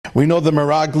We know the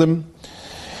Meraglim,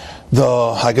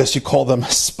 I guess you call them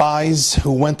spies,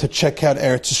 who went to check out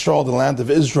Eretz Yisrael, the land of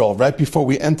Israel, right before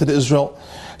we entered Israel,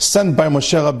 sent by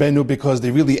Moshe Rabbeinu because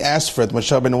they really asked for it.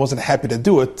 Moshe Rabbeinu wasn't happy to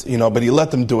do it, but he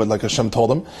let them do it like Hashem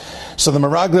told him. So the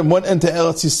Meraglim went into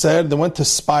Eretz Yisrael, they went to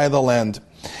spy the land.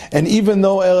 And even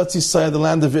though Eretz Yisrael, the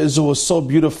land of Israel, was so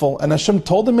beautiful, and Hashem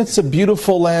told them it's a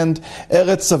beautiful land,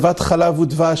 Eretz Zavat Chalav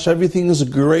Udvash, everything is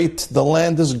great, the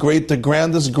land is great, the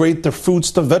ground is great, the fruits,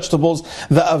 the vegetables,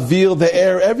 the avir, the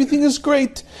air, everything is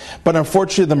great. But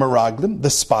unfortunately the Meraglim,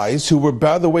 the spies, who were,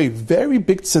 by the way, very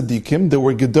big tzaddikim, they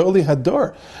were Gedolei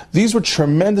Hador. These were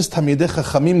tremendous Tamidei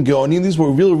Chachamim Geonim, these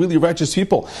were really, really righteous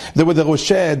people. They were the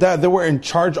Roshei Edah, they were in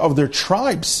charge of their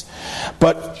tribes.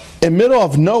 But in the middle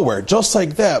of nowhere, just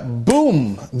like that,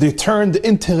 boom, they turned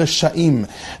into Reshaim.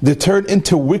 They turned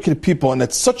into wicked people. And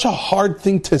it's such a hard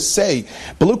thing to say.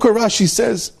 But look what Rashi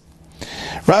says.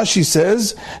 Rashi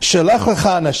says, Shelach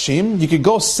lecha anashim, you could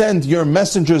go send your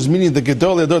messengers, meaning the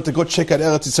Gedolei Hador, to go check out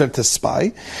Eretz Yisrael to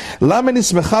spy. Lama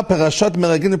nismecha parashat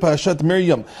meraglim parashat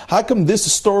Miriam. How come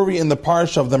this story in the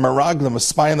parsha of the Meraglim, a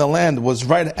spy in the land, was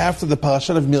right after the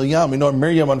parashat of Miriam?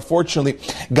 Miriam unfortunately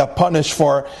got punished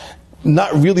for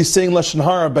not really saying Lashon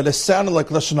Hara, but it sounded like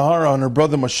Lashon Hara on her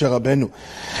brother Moshe Rabbeinu.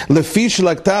 Lefi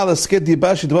shelakta l'sket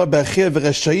diba shedva b'acheh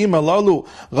v'reshaim alalu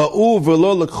ra'u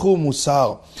v'lo lekhu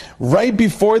musar. Right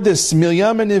before this,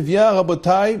 Miriam and Neviah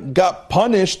Rabotai got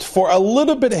punished for a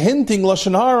little bit hinting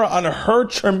Lashon Hara on her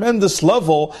tremendous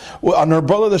level, on her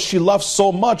brother that she loved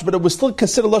so much, but it was still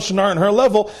considered Lashon Hara on her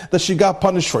level that she got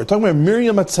punished for it. Talking about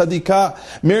Miriam at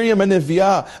Tzadikah, Miriam and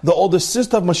Neviah, the older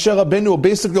sister of Moshe Rabbeinu, who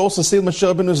basically also saved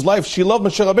Moshe Rabbeinu's life. She loved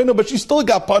Moshe Rabbeinu, but she still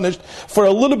got punished for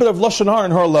a little bit of Lashon Hara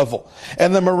on her level.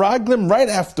 And the Meraglim, right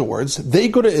afterwards, they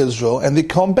go to Israel and they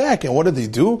come back. And what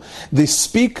do? They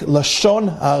speak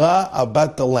Lashon Hara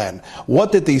about the land.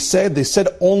 What did they say? They said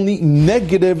only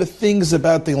negative things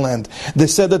about the land. They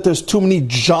said that there's too many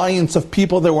giants of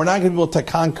people that we're not going to be able to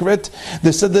conquer it.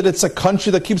 They said that it's a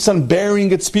country that keeps on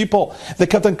burying its people. They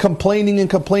kept on complaining,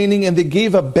 and they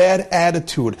gave a bad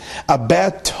attitude, a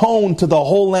bad tone to the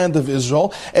whole land of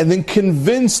Israel, and then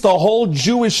convinced the whole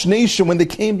Jewish nation when they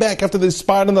came back after they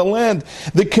spied on the land.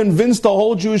 They convinced the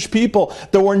whole Jewish people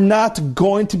that we're not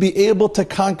going to be able to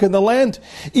conquer the land.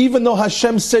 Even though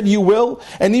Hashem said you will,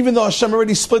 and even though Hashem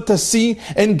already split the sea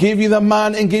and gave you the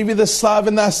man and gave you the slav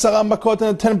and the Asara Makot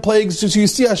and the 10 plagues, so you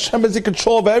see Hashem is in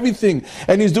control of everything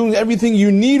and He's doing everything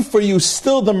you need for you.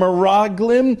 Still the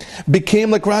Meraglim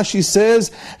became, like Rashi says,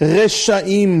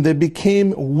 Reshaim. They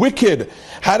became wicked.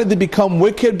 How did they become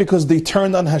wicked? Because they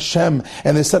turned on Hashem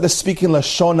and they started speaking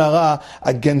Lashon Hara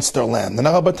against their land. And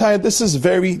Rabotai, this is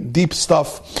very deep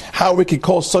stuff. How we could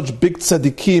call such big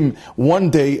tzaddikim one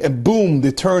day and boom,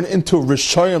 they turn into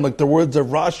Rishayim, like the words of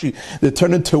Rashi, they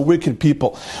turn into wicked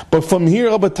people. But from here,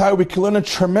 Rabotai, we can learn a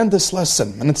tremendous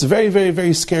lesson, and it's very, very,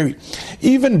 very scary.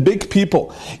 Even big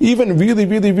people, even really,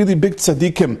 really, really big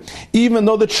tzaddikim, even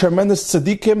though they're tremendous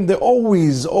tzaddikim, they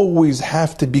always, always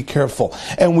have to be careful.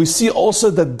 And we see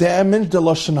also the damage the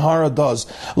Lashon Hara does.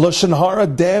 Lashon Hara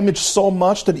damaged so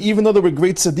much that even though they were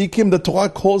great tzaddikim, the Torah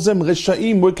calls them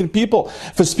Reshaim, wicked people,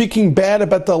 for speaking bad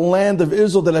about the land of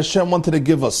Israel that Hashem wanted to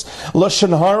give us.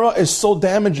 Lashon Hara is so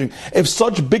damaging. If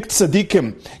such big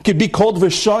tzaddikim could be called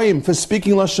Reshaim for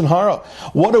speaking Lashon Hara,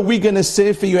 what are we going to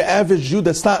say for your average Jew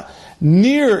that's not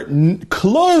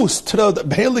close to the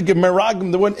Heilige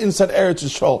Meraglim that went inside Eretz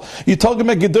Yisrael? You're talking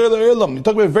about Gedolei Olam, you're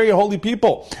talking about very holy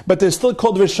people, but they're still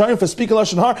called Reshaim for speaking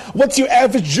Lashon Hara. What's your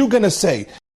average Jew going to say?